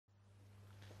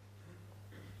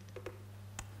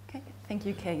Thank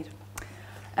you, Kate.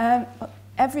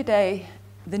 Every day,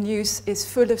 the news is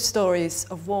full of stories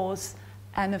of wars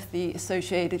and of the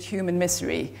associated human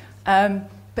misery.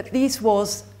 But these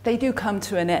wars, they do come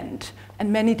to an end,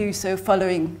 and many do so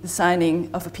following the signing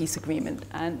of a peace agreement.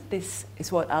 And this is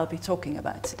what I'll be talking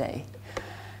about today.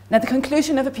 Now, the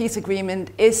conclusion of a peace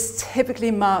agreement is typically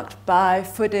marked by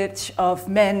footage of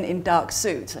men in dark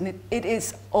suits, and it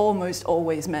is almost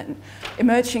always men,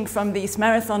 emerging from these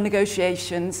marathon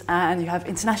negotiations, and you have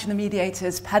international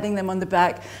mediators patting them on the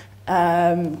back,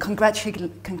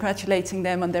 congratulating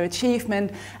them on their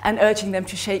achievement, and urging them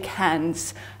to shake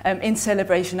hands in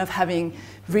celebration of having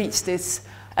reached this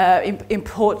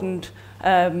important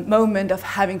moment of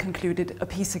having concluded a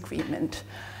peace agreement.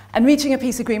 And reaching a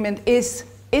peace agreement is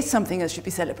something that should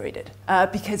be celebrated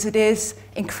because it is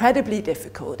incredibly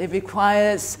difficult. It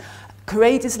requires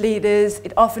courageous leaders,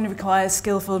 it often requires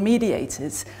skillful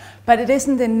mediators, but it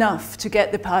isn't enough to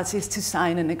get the parties to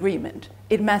sign an agreement.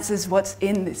 It matters what's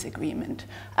in this agreement.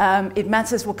 It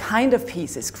matters what kind of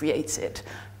peace is created.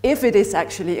 If it is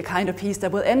actually a kind of peace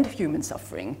that will end human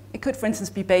suffering. It could, for instance,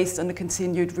 be based on the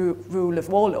continued rule of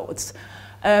warlords.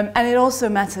 And it also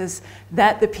matters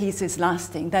that the peace is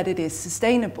lasting, that it is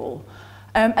sustainable.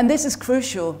 And this is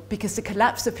crucial because the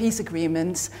collapse of peace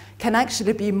agreements can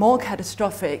actually be more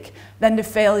catastrophic than the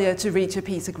failure to reach a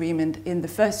peace agreement in the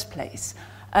first place.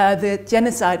 The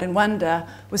genocide in Rwanda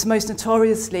was most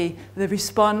notoriously the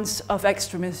response of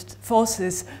extremist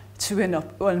forces to an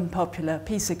unpopular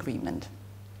peace agreement.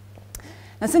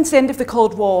 Now, since the end of the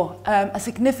Cold War, a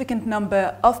significant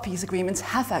number of peace agreements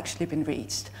have actually been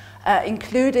reached,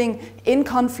 including in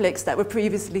conflicts that were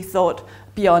previously thought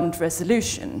beyond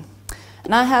resolution.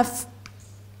 And I have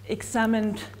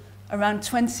examined around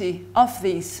 20 of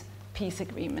these peace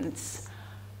agreements,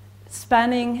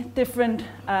 spanning different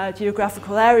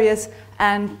geographical areas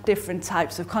and different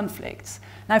types of conflicts.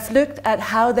 And I've looked at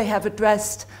how they have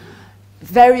addressed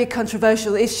very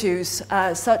controversial issues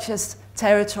such as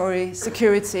territory,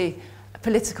 security,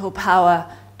 political power,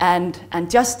 and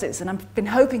justice. And I've been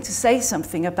hoping to say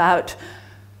something about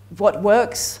what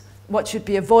works, what should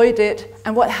be avoided,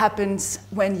 and what happens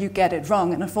when you get it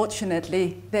wrong. And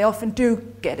unfortunately, they often do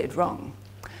get it wrong.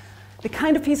 The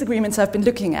kind of peace agreements I've been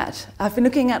looking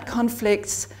at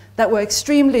conflicts that were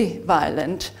extremely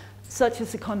violent, such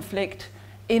as the conflict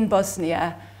in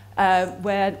Bosnia,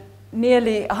 where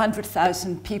nearly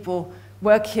 100,000 people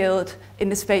were killed in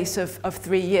the space of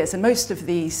 3 years, and most of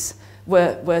these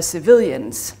were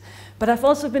civilians. But I've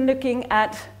also been looking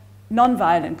at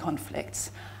non-violent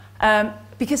conflicts,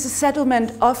 because the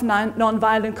settlement of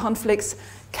non-violent conflicts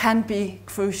can be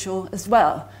crucial as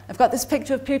well. I've got this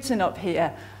picture of Putin up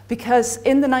here because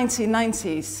in the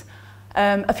 1990s,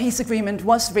 a peace agreement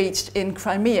was reached in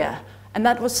Crimea, and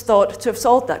that was thought to have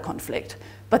solved that conflict.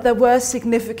 But there were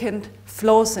significant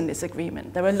flaws in this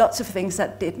agreement. There were lots of things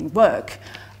that didn't work.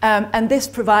 And this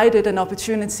provided an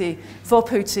opportunity for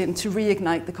Putin to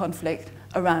reignite the conflict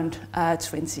around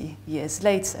 20 years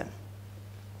later.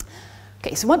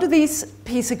 Okay, so what do these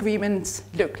peace agreements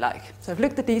look like? So I've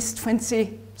looked at these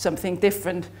 20-something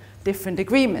different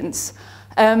agreements.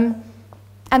 And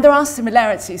there are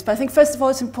similarities, but I think first of all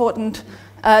it's important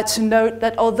to note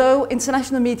that although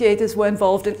international mediators were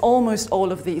involved in almost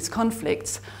all of these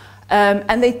conflicts,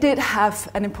 and they did have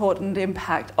an important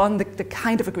impact on the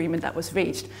kind of agreement that was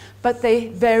reached, but they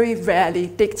very rarely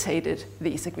dictated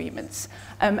these agreements.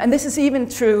 And this is even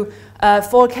true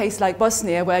for a case like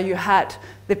Bosnia, where you had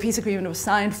the peace agreement was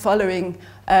signed following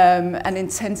an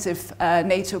intensive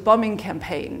NATO bombing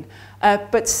campaign.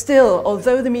 But still,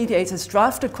 although the mediators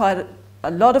drafted quite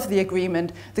a lot of the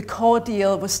agreement, the core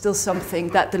deal was still something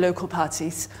that the local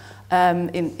parties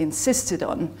insisted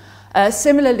on.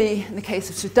 Similarly, in the case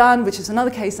of Sudan, which is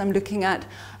another case I'm looking at,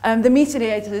 the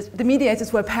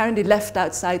mediators were apparently left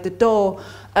outside the door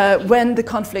when the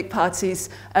conflict parties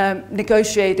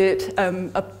negotiated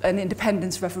an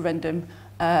independence referendum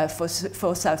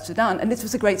for South Sudan. And this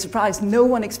was a great surprise. No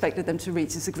one expected them to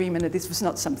reach this agreement, and this was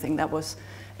not something that was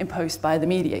imposed by the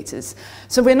mediators.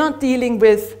 So we're not dealing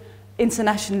with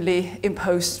internationally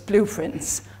imposed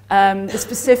blueprints. The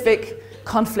specific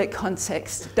conflict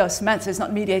context does matter. It's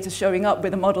not mediators showing up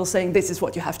with a model saying this is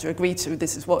what you have to agree to,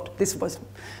 this was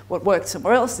what worked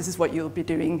somewhere else, this is what you'll be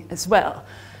doing as well.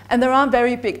 And there are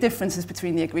very big differences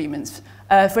between the agreements.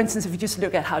 For instance, if you just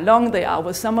look at how long they are,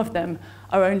 well, some of them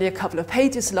are only a couple of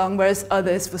pages long, whereas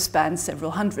others will span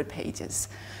several hundred pages.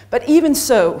 But even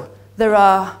so, there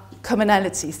are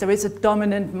commonalities. There is a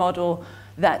dominant model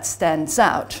that stands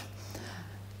out.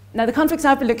 Now, the conflicts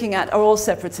I've been looking at are all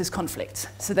separatist conflicts.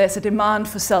 So there's a demand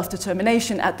for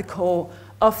self-determination at the core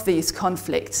of these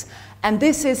conflicts. And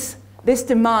this is this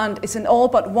demand is in all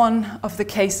but one of the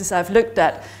cases I've looked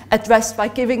at addressed by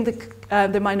giving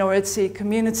the minority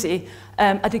community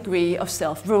a degree of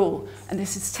self-rule. And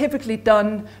this is typically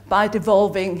done by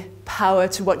devolving power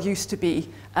to what used to be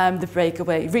the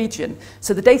breakaway region.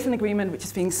 So the Dayton Agreement, which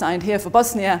is being signed here for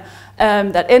Bosnia,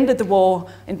 that ended the war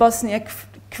in Bosnia,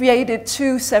 created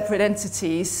two separate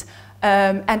entities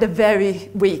and a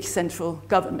very weak central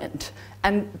government.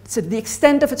 And so the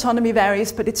extent of autonomy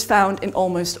varies, but it's found in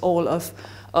almost all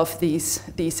of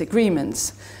these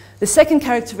agreements. The second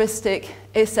characteristic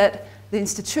is that the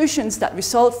institutions that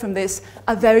result from this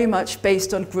are very much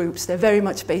based on groups. They're very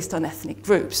much based on ethnic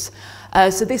groups.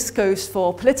 So this goes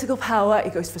for political power,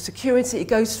 it goes for security, it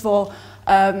goes for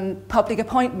public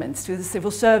appointments to the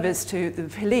civil service, to the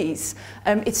police.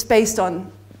 It's based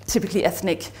on typically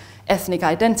ethnic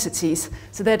identities.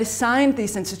 So they're designed,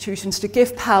 these institutions, to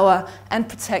give power and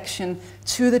protection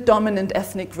to the dominant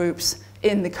ethnic groups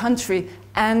in the country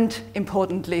and,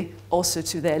 importantly, also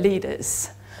to their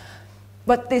leaders.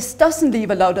 What this doesn't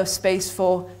leave a lot of space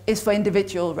for is for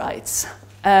individual rights,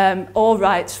 or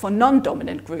rights for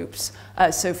non-dominant groups,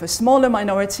 so for smaller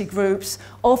minority groups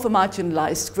or for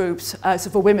marginalized groups. So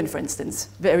for women, for instance,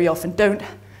 very often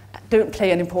don't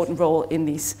play an important role in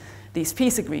these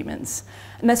peace agreements.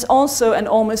 And there's also an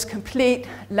almost complete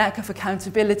lack of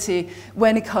accountability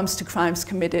when it comes to crimes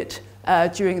committed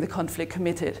during the conflict,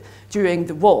 committed during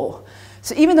the war.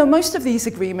 So even though most of these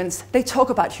agreements, they talk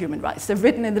about human rights, they're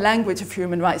written in the language of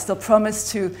human rights, they'll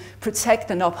promise to protect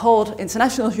and uphold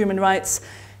international human rights,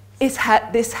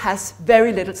 this has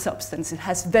very little substance, it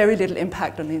has very little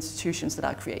impact on the institutions that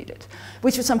are created,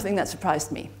 which was something that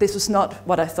surprised me. This was not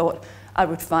what I thought I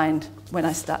would find when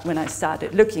I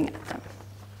started looking at them.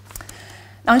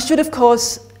 Now, I should, of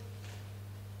course,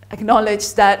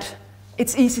 acknowledge that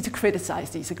it's easy to criticize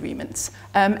these agreements,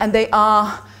 and they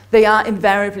are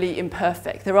invariably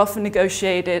imperfect. They're often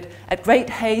negotiated at great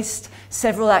haste.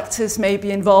 Several actors may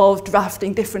be involved,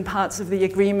 drafting different parts of the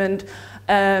agreement,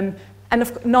 and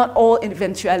not all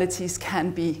eventualities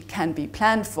can be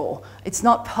planned for. It's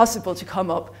not possible to come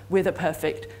up with a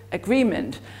perfect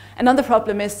agreement. Another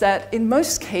problem is that in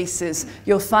most cases,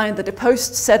 you'll find that the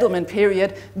post-settlement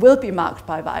period will be marked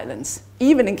by violence,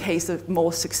 even in case of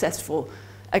more successful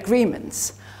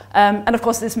agreements. And of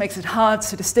course, this makes it hard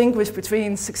to distinguish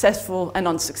between successful and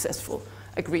unsuccessful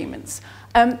agreements.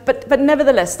 But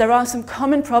nevertheless, there are some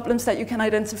common problems that you can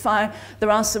identify.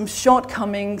 There are some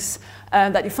shortcomings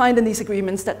that you find in these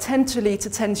agreements that tend to lead to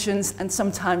tensions and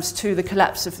sometimes to the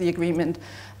collapse of the agreement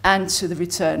and to the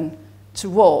return to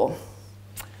war.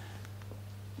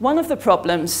 One of the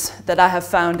problems that I have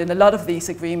found in a lot of these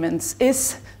agreements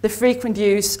is the frequent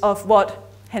use of what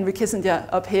Henry Kissinger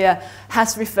up here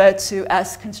has referred to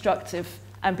as constructive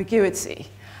ambiguity.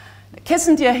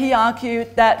 Kissinger, he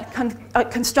argued that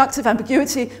constructive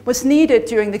ambiguity was needed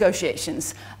during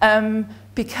negotiations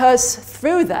because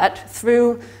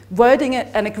through wording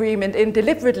an agreement in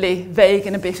deliberately vague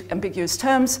and ambiguous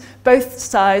terms, both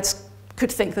sides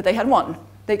could think that they had won.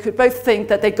 They could both think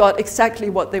that they got exactly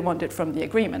what they wanted from the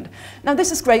agreement. Now,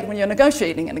 this is great when you're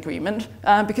negotiating an agreement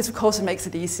because, of course, it makes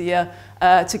it easier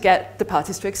to get the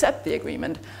parties to accept the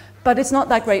agreement. But it's not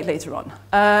that great later on.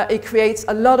 It creates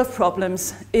a lot of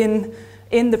problems in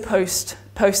the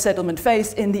post-settlement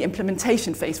phase, in the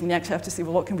implementation phase, when you actually have to see,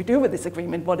 well, what can we do with this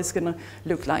agreement? What is going to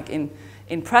look like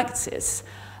in practice?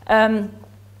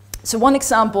 So one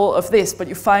example of this, but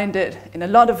you find it in a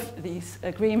lot of these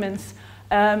agreements,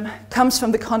 comes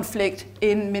from the conflict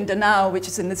in Mindanao, which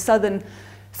is in the southern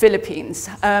Philippines.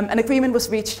 An agreement was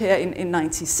reached here in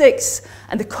 96,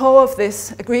 and the core of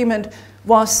this agreement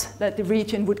was that the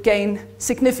region would gain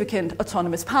significant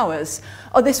autonomous powers.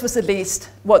 Or this was at least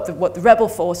what the rebel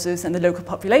forces and the local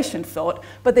population thought,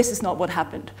 but this is not what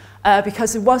happened.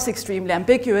 Because it was extremely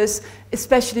ambiguous,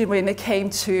 especially when it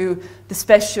came to the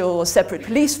special or separate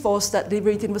police force that the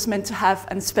region was meant to have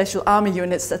and special army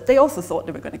units that they also thought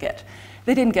they were going to get.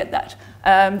 They didn't get that.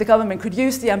 The government could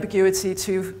use the ambiguity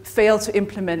to fail to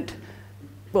implement,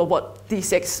 well, what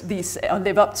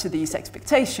live up to these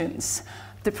expectations.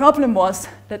 The problem was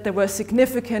that there were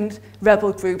significant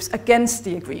rebel groups against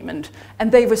the agreement,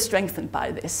 and they were strengthened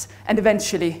by this, and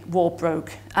eventually war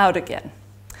broke out again.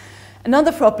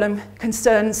 Another problem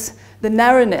concerns the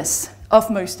narrowness of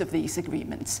most of these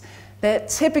agreements. They're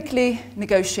typically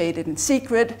negotiated in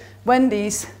secret. When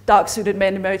these dark-suited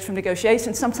men emerge from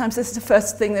negotiations, sometimes this is the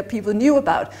first thing that people knew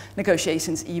about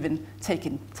negotiations even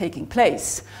taking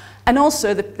place. And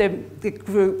also the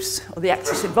groups or the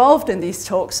actors involved in these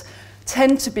talks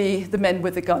tend to be the men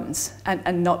with the guns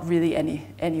and not really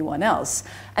anyone else.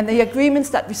 And the agreements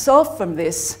that result from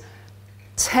this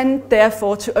tend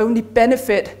therefore to only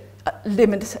benefit a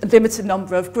limited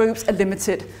number of groups, a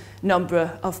limited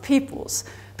number of people.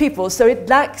 So it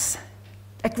lacks,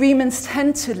 agreements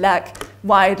tend to lack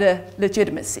wider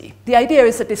legitimacy. The idea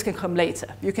is that this can come later.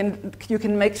 You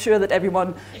can make sure that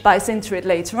everyone buys into it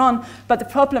later on, but the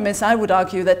problem is, I would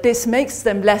argue, that this makes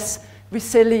them less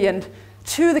resilient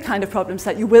to the kind of problems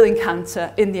that you will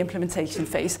encounter in the implementation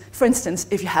phase. For instance,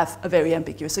 if you have a very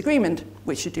ambiguous agreement,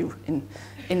 which you do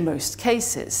in most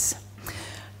cases.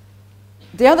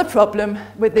 The other problem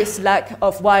with this lack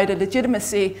of wider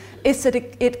legitimacy is that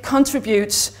it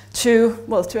contributes to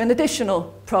an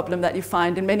additional problem that you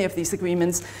find in many of these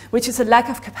agreements, which is a lack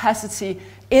of capacity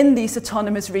in these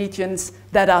autonomous regions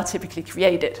that are typically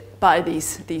created by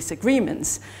these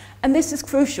agreements. And this is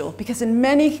crucial because in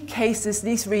many cases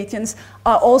these regions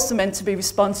are also meant to be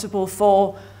responsible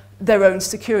for their own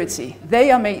security.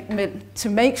 They are meant to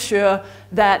make sure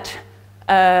that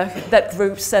that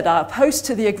groups that are opposed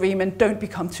to the agreement don't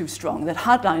become too strong, that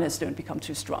hardliners don't become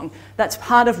too strong. That's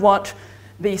part of what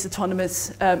these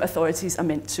autonomous authorities are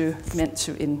meant to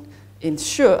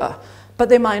ensure, but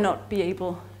they might not be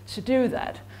able to do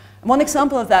that. And one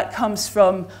example of that comes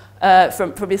from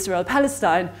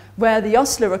Israel-Palestine, where the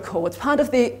Oslo Accords,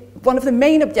 one of the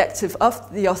main objectives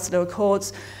of the Oslo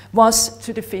Accords was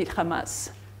to defeat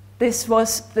Hamas. This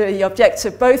was the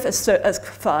objective both as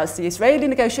far as the Israeli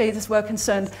negotiators were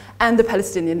concerned and the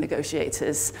Palestinian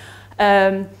negotiators.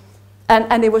 And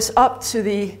it was up to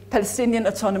the Palestinian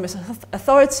autonomous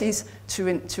authorities to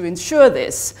ensure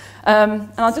this. And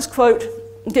I'll just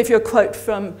give you a quote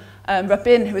from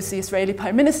Rabin, who was the Israeli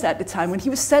Prime Minister at the time. When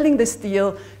he was selling this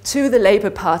deal to the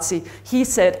Labour Party, he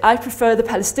said, "I prefer the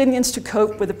Palestinians to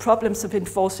cope with the problems of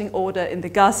enforcing order in the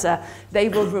Gaza. They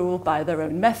will rule by their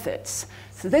own methods."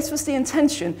 So this was the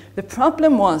intention. The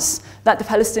problem was that the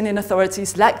Palestinian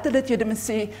authorities lacked the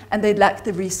legitimacy and they lacked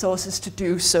the resources to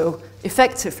do so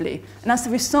effectively. And as a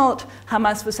result,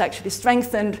 Hamas was actually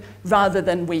strengthened rather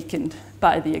than weakened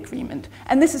by the agreement.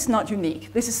 And this is not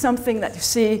unique. This is something that you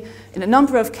see in a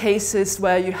number of cases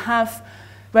where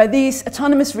these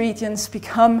autonomous regions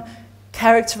become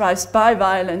characterized by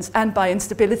violence and by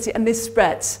instability, and this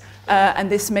spreads,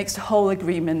 and this makes the whole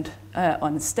agreement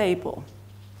unstable.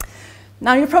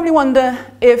 Now, you probably wonder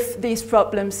if these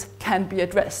problems can be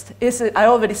addressed. I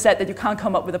already said that you can't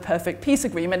come up with a perfect peace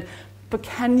agreement, but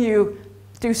can you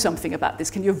do something about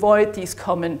this? Can you avoid these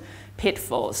common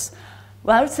pitfalls?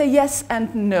 Well, I would say yes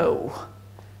and no.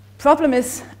 Problem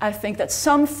is, I think, that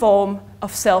some form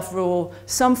of self-rule,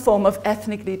 some form of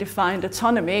ethnically defined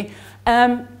autonomy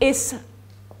is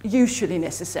usually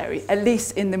necessary, at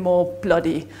least in the more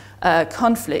bloody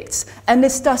conflicts. And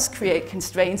this does create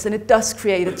constraints, and it does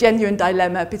create a genuine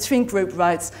dilemma between group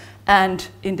rights and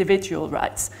individual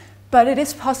rights. But it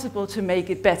is possible to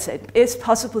make it better. It is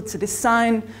possible to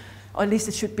design, or at least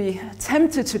it should be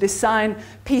attempted to design,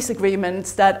 peace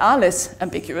agreements that are less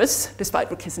ambiguous,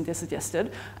 despite what Kissinger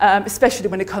suggested, especially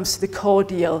when it comes to the core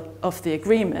deal of the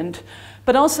agreement,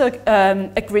 but also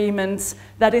agreements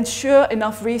that ensure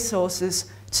enough resources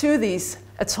to these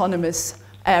autonomous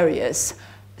areas.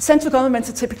 Central governments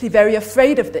are typically very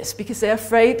afraid of this because they're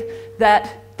afraid that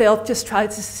they'll just try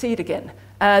to secede again,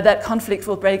 that conflict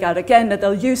will break out again, that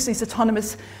they'll use these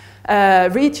autonomous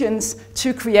regions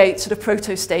to create sort of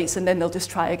proto-states, and then they'll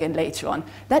just try again later on.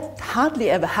 That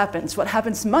hardly ever happens. What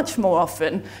happens much more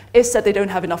often is that they don't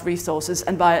have enough resources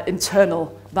and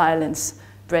internal violence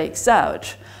breaks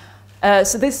out.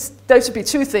 So those would be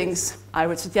two things I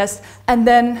would suggest. And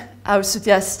then I would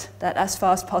suggest that as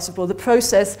far as possible, the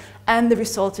process and the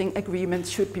resulting agreement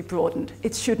should be broadened.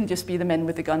 It shouldn't just be the men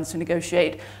with the guns who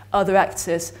negotiate. Other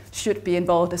actors should be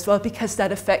involved as well, because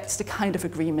that affects the kind of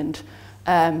agreement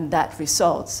that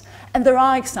results. And there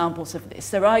are examples of this.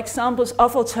 There are examples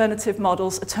of alternative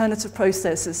models, alternative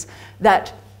processes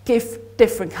that give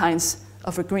different kinds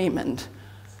of agreement.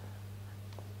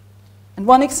 And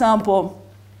one example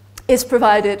is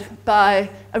provided by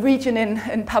a region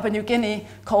in Papua New Guinea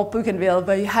called Bougainville,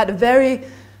 where you had a very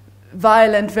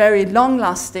violent, very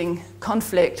long-lasting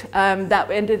conflict that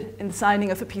ended in the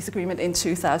signing of a peace agreement in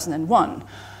 2001.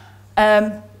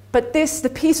 But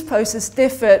the peace process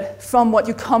differed from what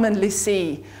you commonly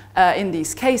see in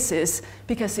these cases,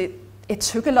 because it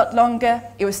took a lot longer,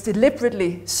 it was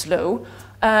deliberately slow,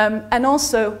 and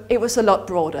also it was a lot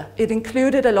broader. It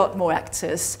included a lot more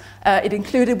actors. It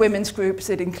included women's groups,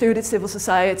 it included civil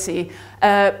society,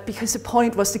 because the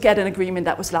point was to get an agreement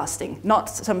that was lasting, not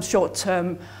some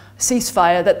short-term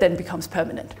ceasefire that then becomes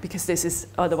permanent, because this is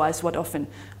otherwise what often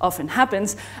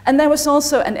happens. And there was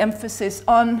also an emphasis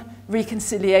on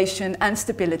reconciliation and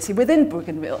stability within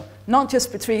Bougainville, not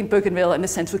just between Bougainville and the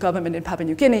central government in Papua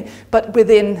New Guinea, but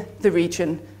within the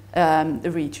region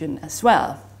as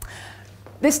well.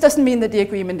 This doesn't mean that the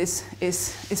agreement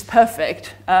is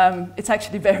perfect. It's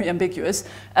actually very ambiguous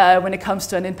when it comes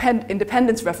to an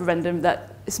independence referendum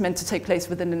that is meant to take place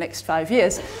within the next 5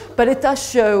 years. But it does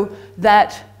show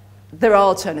that there are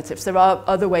alternatives. There are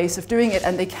other ways of doing it,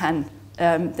 and they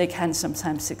can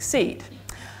sometimes succeed.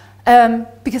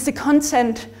 Because the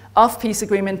content of peace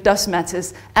agreement does matter,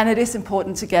 and it is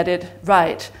important to get it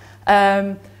right.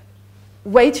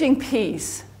 Waging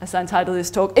peace, as I entitled this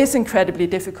talk, is incredibly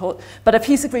difficult, but a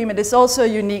peace agreement is also a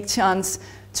unique chance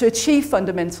to achieve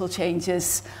fundamental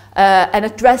changes and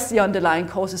address the underlying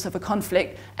causes of a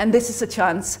conflict, and this is a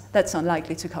chance that's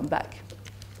unlikely to come back.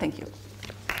 Thank you.